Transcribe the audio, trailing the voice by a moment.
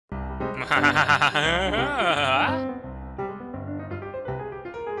Welcome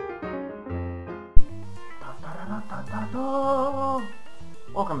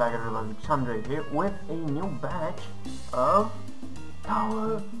back everybody, Chandra here with a new batch of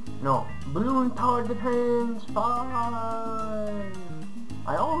Balloon Tower Defense 5!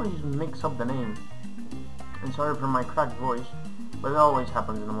 I always mix up the name, and sorry for my cracked voice, but it always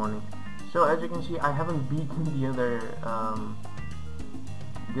happens in the morning. So as you can see, I haven't beaten the other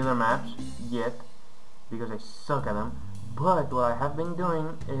maps yet, because I suck at them, but what I have been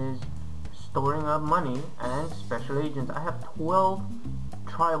doing is storing up money and special agents. I have 12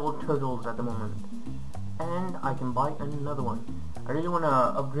 tribal turtles at the moment, and I can buy another one. I really want to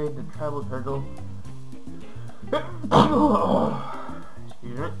upgrade the tribal turtle.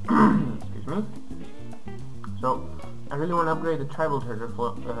 Excuse me. Excuse me. So I really want to upgrade the tribal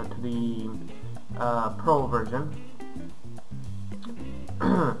turtle to the pro version.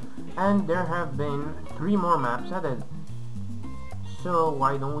 And there have been 3 more maps added. So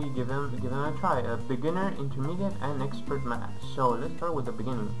why don't we give them a try? A beginner, intermediate, and expert map. So let's start with the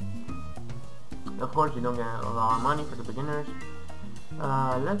beginning. Of course, you don't get a lot of money for the beginners.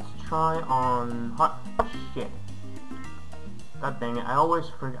 Let's try on hot shit. God dang it! I always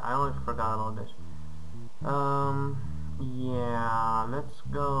forgot about this. Yeah, let's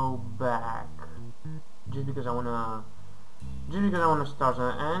go back. Just because I wanna start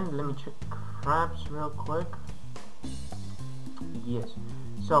on, and let me check craps real quick. Yes.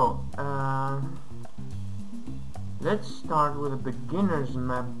 So, let's start with a beginner's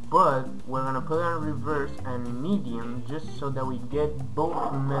map, but we're gonna put it on reverse and medium just so that we get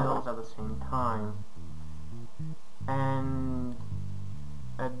both medals at the same time. And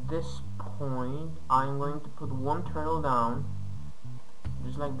at this point, I'm going to put one turtle down,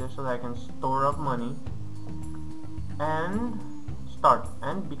 just like this, so that I can store up money and start.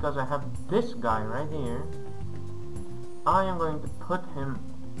 And because I have this guy right here, I am going to put him,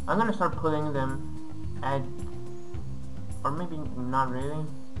 I'm going to start putting them at, or maybe not really,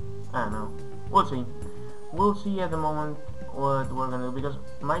 I don't know, we'll see. We'll see at the moment what we're going to do, because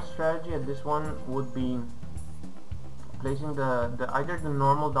my strategy at this one would be placing either the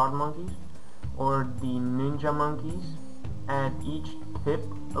normal dart monkeys or the ninja monkeys at each tip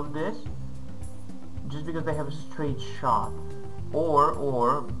of this, just because they have a straight shot,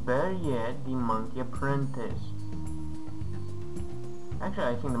 or better yet, the monkey apprentice. Actually,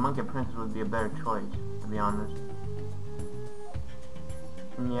 I think the monkey apprentice would be a better choice, to be honest.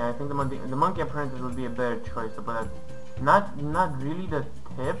 Yeah, I think the monkey apprentice would be a better choice to put at not really the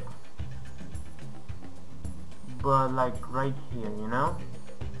tip, but like right here, you know,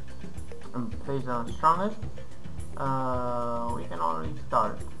 and place on strongest. We can already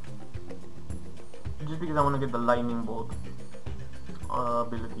start, just because I want to get the lightning bolt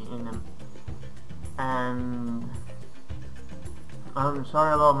ability in him. And I'm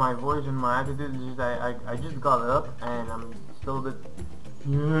sorry about my voice and my attitude. It's just I just got up and I'm still a bit.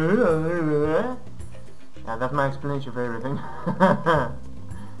 Yeah, that's my explanation for everything.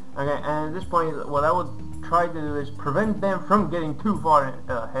 Okay, and at this point, what I would try to do is prevent them from getting too far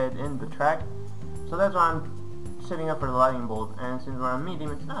ahead in the track. So that's why I'm setting up for the lightning bolt. And since we're on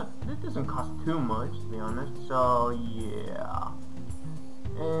medium, it doesn't cost too much, to be honest. So yeah,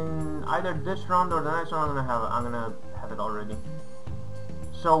 in either this round or the next round, I'm gonna have it already.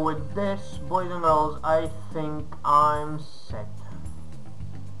 So with this, boys and girls, I think I'm set.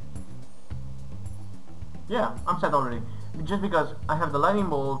 Yeah, I'm set already. Just because I have the lightning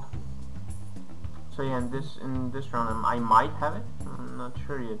bolt. So yeah, in this round, I might have it. I'm not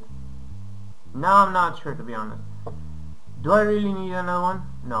sure yet. No, I'm not sure, to be honest. Do I really need another one?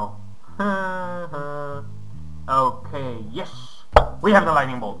 No. Okay, yes! We have the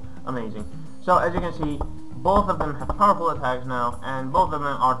lightning bolt. Amazing. So as you can see, both of them have powerful attacks now, and both of them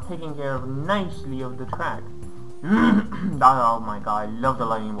are taking care of nicely of the track. Oh my god, I love the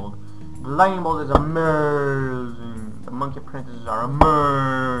lightning bolt. The lightning bolt is amazing. The monkey apprentices are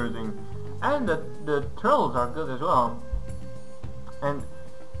amazing, and the turtles are good as well. And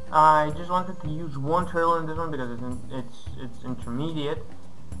I just wanted to use one turtle in this one because it's intermediate,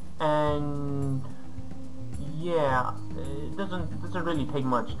 and yeah, it doesn't really take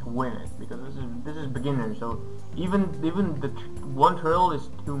much to win it, because this is beginner. So even the one turtle is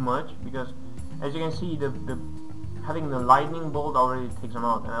too much, because as you can see, having the lightning bolt already takes them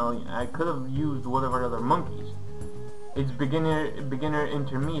out, and I could have used whatever other monkeys. It's beginner,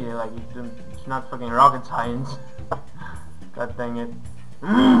 intermediate. Like it's not fucking rocket science. God dang it.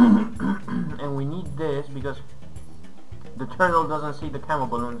 And we need this because the turtle doesn't see the camo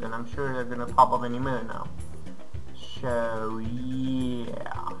balloons, and I'm sure they're gonna pop up any minute now. So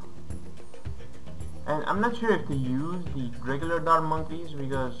yeah, And I'm not sure if to use the regular dart monkeys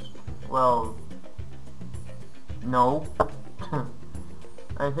because, well, no.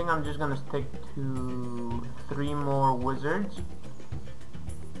 I think I'm just gonna stick to 3 more wizards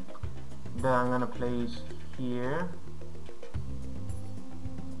that I'm gonna place here.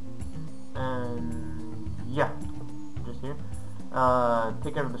 And yeah, just here.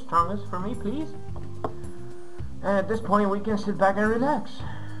 Take care of the strongest for me, please. And at this point we can sit back and relax.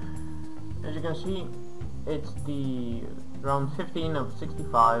 As you can see, it's the round 15 of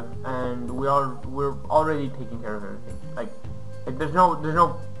 65 and we're already taking care of everything. Like there's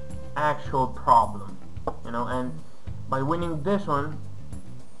no actual problem, you know. And by winning this one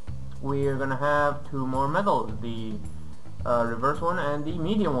we're gonna have 2 more medals, the reverse one and the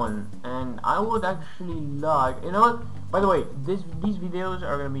medium one. And I would actually like, you know what, by the way, these videos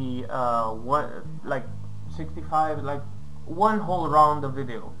are gonna be like 65, like 1 whole round of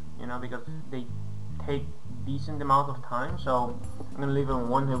video, you know, because they take decent amount of time, so I'm gonna leave it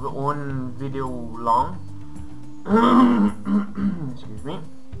one video long. Excuse me.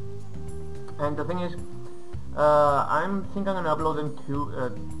 And the thing is, I'm gonna upload them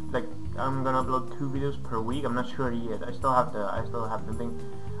I'm gonna upload 2 videos per week. I'm not sure yet. I still have to think.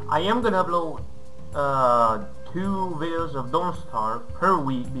 I am gonna upload 2 videos of Don't Starve per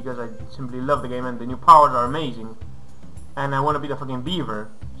week because I simply love the game and the new powers are amazing, and I want to be the fucking beaver.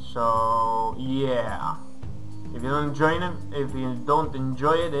 So yeah, if you don't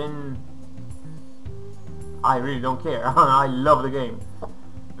enjoy it, then I really don't care. I love the game.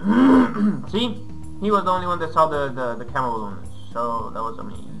 See, he was the only one that saw the camel balloons, so that was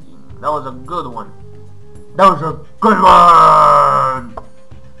amazing. That was a good one. That was a good one.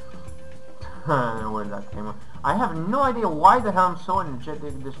 I don't know where that came from. I have no idea why the hell I'm so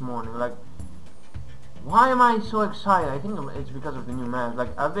energetic this morning. Like, why am I so excited? I think it's because of the new maps.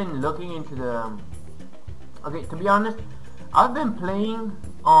 Like, I've been looking into the... Okay, to be honest, I've been playing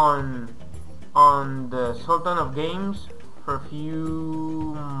on the Sultan of Games for a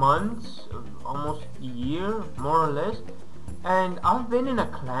few months, almost a year, more or less. And I've been in a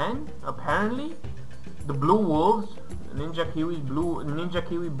clan, apparently, the Blue Wolves, Ninja Kiwi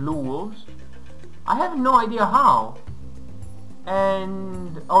Blue Wolves. I have no idea how.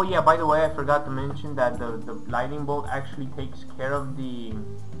 And oh yeah, by the way, I forgot to mention that the lightning bolt actually takes care of the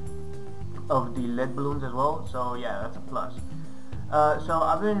lead balloons as well. So yeah, that's a plus. So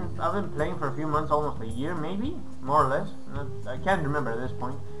I've been playing for a few months, almost a year, maybe, more or less. I can't remember at this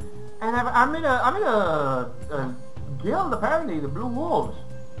point. And I'm in a guild, apparently, the Blue Wolves.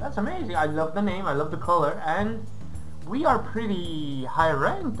 That's amazing. I love the name, I love the color, and we are pretty high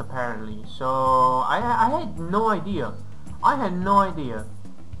ranked apparently. So I had no idea.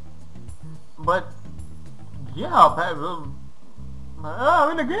 But yeah,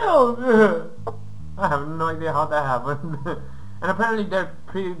 I'm in a guild. I have no idea how that happened. And apparently they're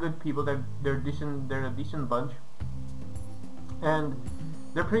pretty good people. They're decent. They're a decent bunch, and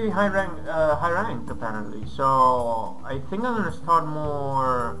they're pretty high ranked apparently. So I think I'm gonna start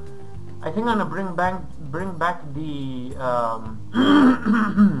more. I think I'm gonna bring back the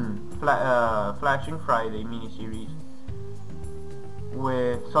Flashing Friday miniseries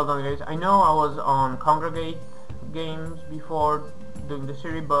with Sultan Games. I know I was on Congregate Games before doing the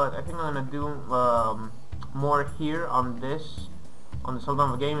series, but I think I'm gonna do more here on the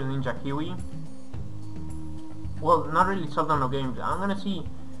Sultan of Games and Ninja Kiwi. Well, not really Sultan of Games. I'm gonna see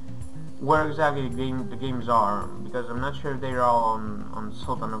where exactly the games are, because I'm not sure they're all on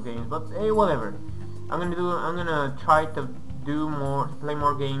Sultan of Games. But hey, whatever. I'm gonna try to play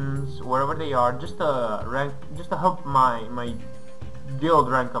more games wherever they are, just to help my guild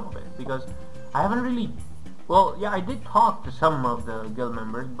rank up a bit, because I haven't really. Well, yeah, I did talk to some of the guild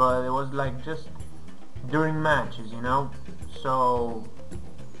members, but it was like just during matches, you know. So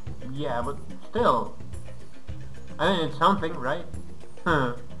yeah, but still, I mean, it's something, right?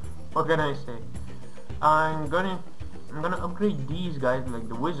 What can I say? I'm gonna upgrade these guys, like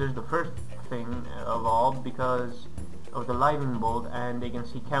the wizards, the first thing of all, because of the lightning bolt, and they can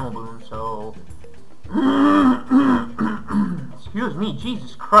see camel balloons. So excuse me,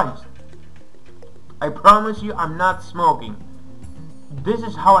 Jesus Christ! I promise you, I'm not smoking. This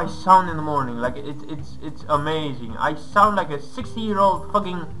is how I sound in the morning. Like it's amazing. I sound like a 60-year-old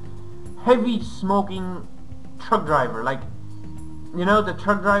fucking heavy smoking truck driver. Like, you know, the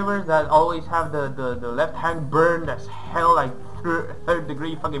truck drivers that always have the left hand burned as hell, like third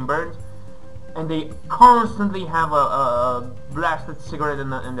degree fucking burns, and they constantly have a blasted cigarette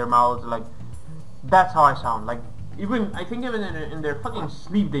in their mouths. Like, that's how I sound. Like, I think even in their fucking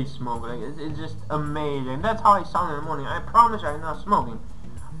sleep they smoke. Like, it's just amazing. That's how I sound in the morning. I promise you, I'm not smoking.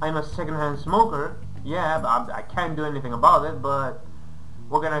 I'm a secondhand smoker, Yeah, but I can't do anything about it, but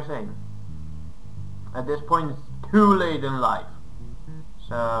what can I say? At this point, it's too late in life.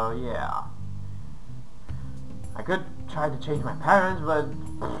 So, yeah. I could try to change my parents, but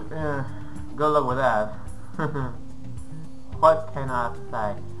good luck with that. What can I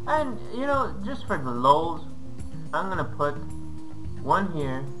say? And, you know, just for the lulz, I'm gonna put one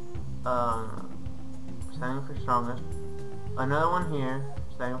here, standing for strongest, another one here,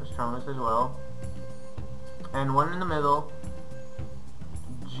 standing for strongest as well, and one in the middle,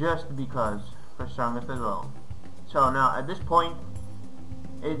 just because, for strongest as well. So now, at this point,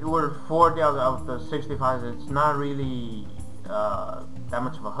 we're 40 out of the 65. It's not really that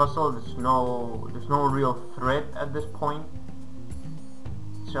much of a hustle. There's no real threat at this point,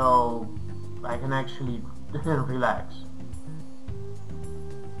 so I can actually relax.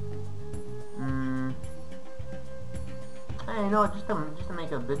 Hey, you know, just to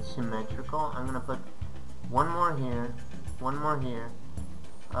make it a bit symmetrical, I'm gonna put one more here,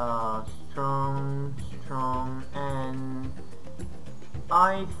 strong, and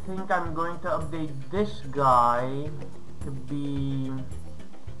I think I'm going to update this guy to be,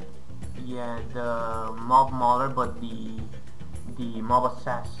 yeah, the mob mauler, but the mob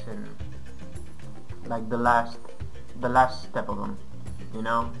assassin, like the last step of him, you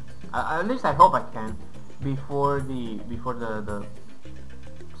know. At least I hope I can before the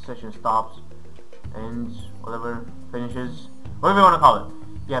session stops, ends, whatever, finishes, whatever you want to call it.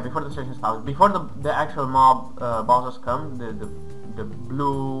 Yeah, before the session stops, before the actual mob bosses come, the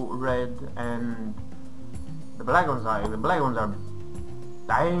blue, red, and the black ones are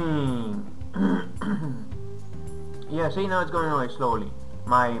dying. Yeah, see, now it's going away slowly.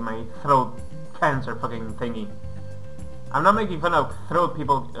 My throat cancer fucking thingy. I'm not making fun of throat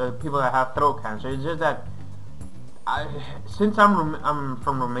people that have throat cancer. It's just that since I'm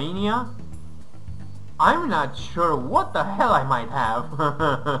from Romania, I'm not sure what the hell I might have.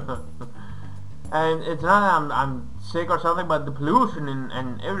 And it's not that I'm sick or something, but the pollution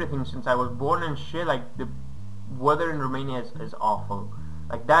and everything since I was born and shit, like the weather in Romania is awful.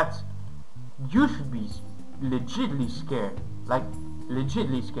 Like you should be legitly scared. Like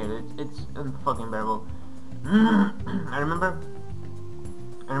legitly scared. It's unfucking bearable. I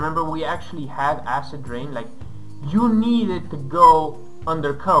remember we actually had acid rain. Like you needed to go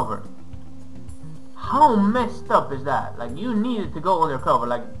undercover. How messed up is that? Like you needed to go undercover.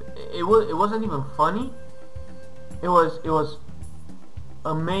 Like it wasn't even funny. It was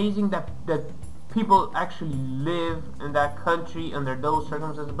amazing that people actually live in that country under those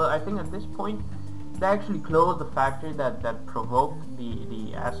circumstances. But I think at this point they actually closed the factory that provoked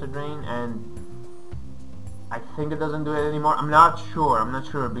the acid rain, and I think it doesn't do it anymore. I'm not sure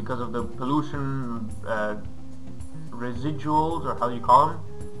because of the pollution residuals, or how do you call them.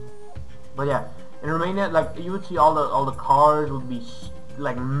 But yeah, in Romania, like you would see all the cars would be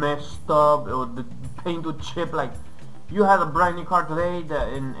like messed up. The paint would chip. Like you had a brand new car today that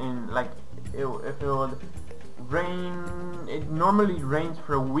in like if it would rain, it normally rains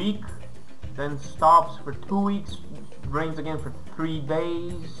for a week, then stops for 2 weeks, rains again for 3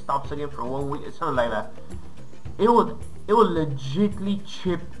 days, stops again for 1 week, something like that. It would legitly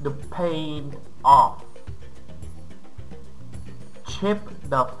chip the paint off. Chip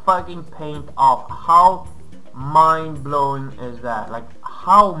the fucking paint off. How mind-blowing is that? Like,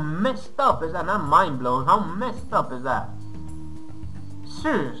 how messed up is that? Not mind-blowing, how messed up is that?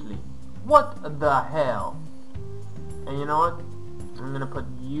 Seriously, what the hell? And you know what? I'm gonna put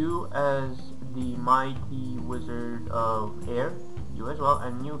you as the mighty wizard of air. You as well,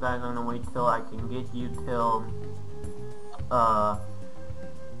 and you guys, I'm gonna wait till I can get you till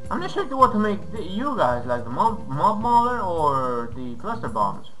I'm not sure what to make you guys, like the mob mauler or the cluster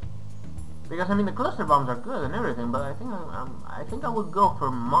bombs, because I mean the cluster bombs are good and everything, but I think I would go for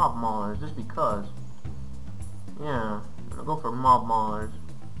mob maulers just because. Yeah, I'm gonna go for mob maulers,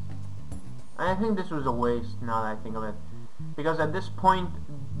 and I think this was a waste now that I think of it, because at this point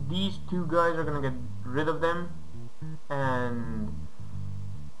these two guys are gonna get rid of them, and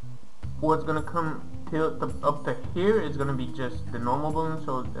what's gonna come up to here is gonna be just the normal balloon.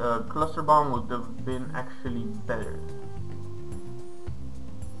 So cluster bomb would have been actually better,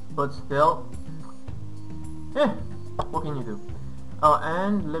 but still, what can you do? Oh,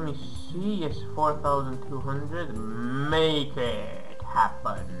 and let me see, yes, 4,200, make it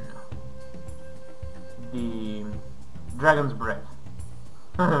happen. The dragon's breath.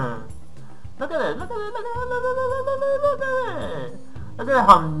 Look at it, look at it, look at it, look at it. Look at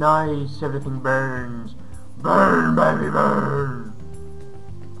how nice everything burns. Burn, baby, burn.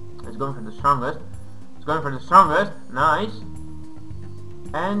 It's going for the strongest. It's going for the strongest. Nice.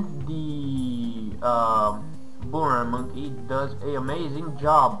 And the boomerang monkey does an amazing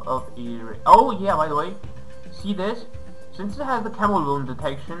job of oh yeah, by the way, see this? Since it has the camel balloon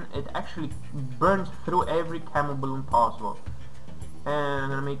detection, it actually burns through every camel balloon possible. And I'm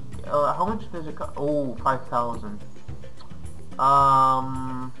gonna make how much does it cost? Oh, 5,000.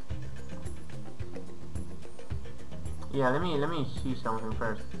 Yeah, let me see something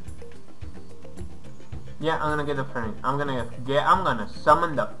first. Yeah, I'm gonna get the phoenix. I'm gonna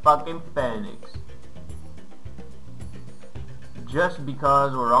summon the fucking phoenix. Just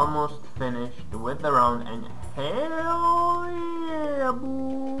because we're almost finished with the round, and hell yeah,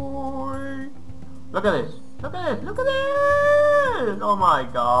 boy! Look at this! Look at this! Look at this! Oh my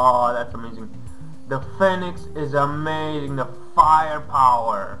god, that's amazing. The phoenix is amazing. The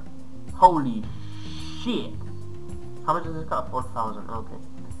firepower. Holy shit! How much does this cost? 4,000. Okay.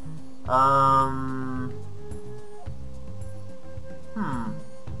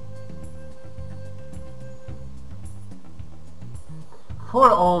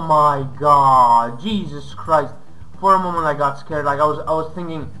 Oh my god, Jesus Christ! For a moment I got scared. Like I was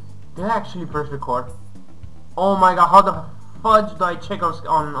thinking, did I actually press record? Oh my god, how the fudge do I check on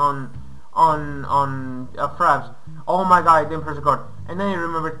fraps? Oh my god, I didn't press record. And then I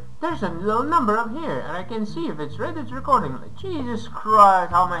remembered, there's a little number up here, and I can see if it's red, it's recording. Like, Jesus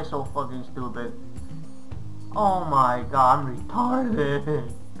Christ, how am I so fucking stupid? Oh my god, I'm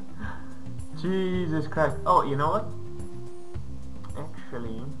retarded. Jesus Christ. Oh, you know what?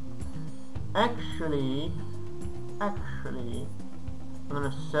 Actually, I'm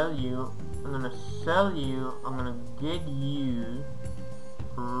gonna sell you. I'm gonna get you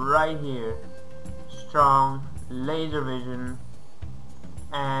right here. Strong laser vision,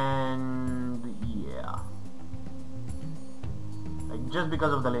 and yeah, like just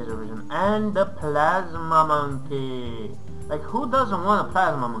because of the laser vision and the plasma monkey. Like, who doesn't want a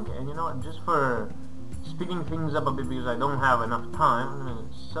plasma monkey? And you know what? Just for speeding things up a bit, because I don't have enough time, I'm gonna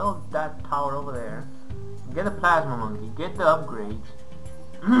sell that tower over there. Get a plasma monkey. Get the upgrades.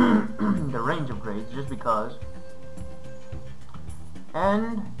 The range upgrades, just because.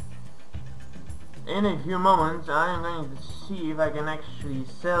 And in a few moments I am going to see if I can actually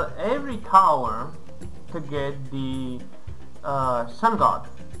sell every tower to get the sun god.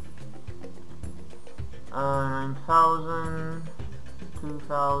 9,000,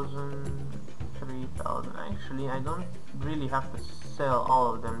 2,000, 3,000. Actually, I don't really have to sell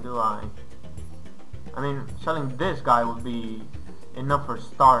all of them, do I? I mean, selling this guy would be enough for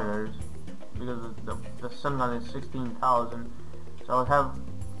starters, because the sun god is 16,000, so I'll have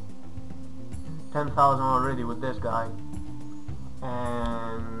 10,000 already with this guy.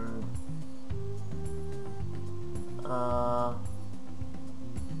 And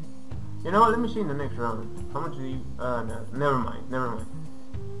you know what, let me see in the next round. How much do you no, never mind.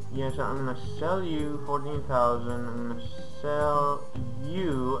 Yes, I'm gonna sell you 14,000. I'm gonna sell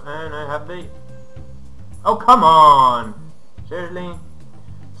you, and I have the... Oh, come on! Seriously?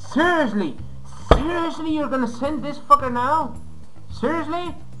 Seriously, you're gonna send this fucker now?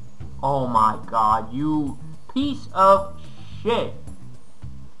 Seriously? Oh my god, you piece of shit.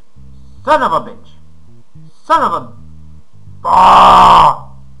 Son of a bitch. Son of a...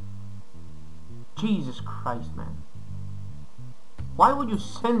 Ah! Jesus Christ, man. Why would you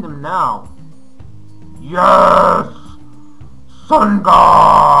send him now? Yes! Sun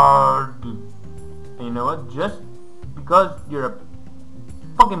God! And you know what? Just because you're a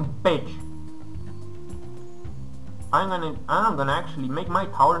fucking bitch, I'm gonna actually make my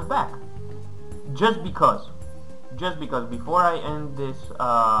towers back. Just because before I end this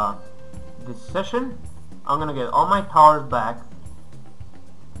this session, I'm gonna get all my towers back,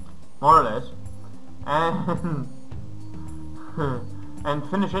 more or less, and and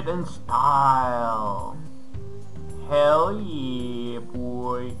finish it in style. Hell yeah,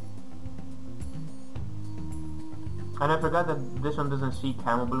 boy. And I forgot that this one doesn't see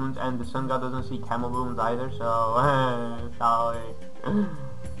camel balloons, and the sun god doesn't see camel balloons either, so sorry.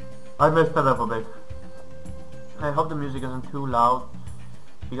 I messed that up a bit. I hope the music isn't too loud,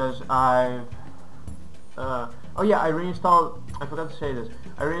 because I've oh yeah, I reinstalled, I forgot to say this,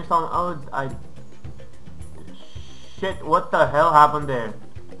 I reinstalled, shit, what the hell happened there?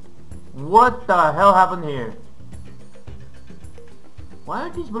 What the hell happened here? Why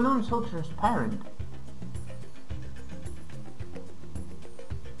are these balloons so transparent?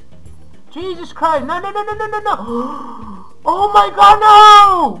 Jesus Christ, no. Oh my god,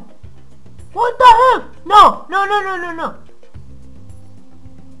 no! What the hell? No.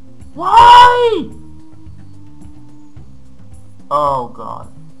 Why? Oh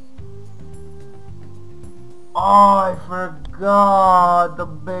god. Oh, I forgot the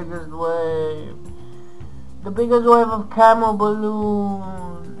biggest wave. The biggest wave of camo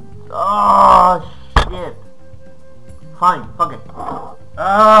balloons. Oh, shit. Fine, fuck it.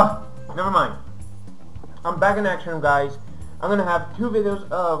 Never mind. I'm back in action, guys. I'm gonna have 2 videos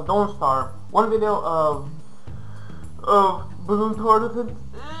of Don't Starve, 1 video of balloon tortoises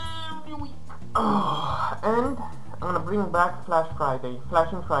every week. And I'm gonna bring back Flashing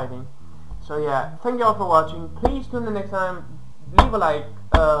Friday. So yeah, thank you all for watching. Please tune in next time. Leave a like,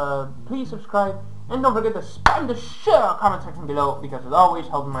 please subscribe, and don't forget to spam the shit out comment section below because it always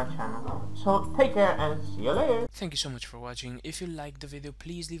helps my channel. So take care and see you later. Thank you so much for watching. If you liked the video,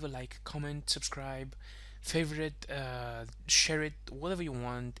 please leave a like, comment, subscribe, favorite, share it, whatever you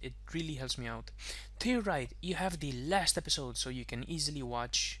want. It really helps me out. To your right, you have the last episode, so you can easily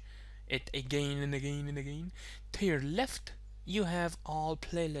watch it again and again and again. To your left, you have all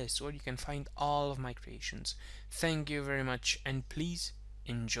playlists where you can find all of my creations. Thank you very much, and please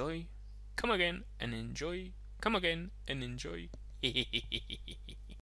enjoy. Come again and enjoy. Come again and enjoy.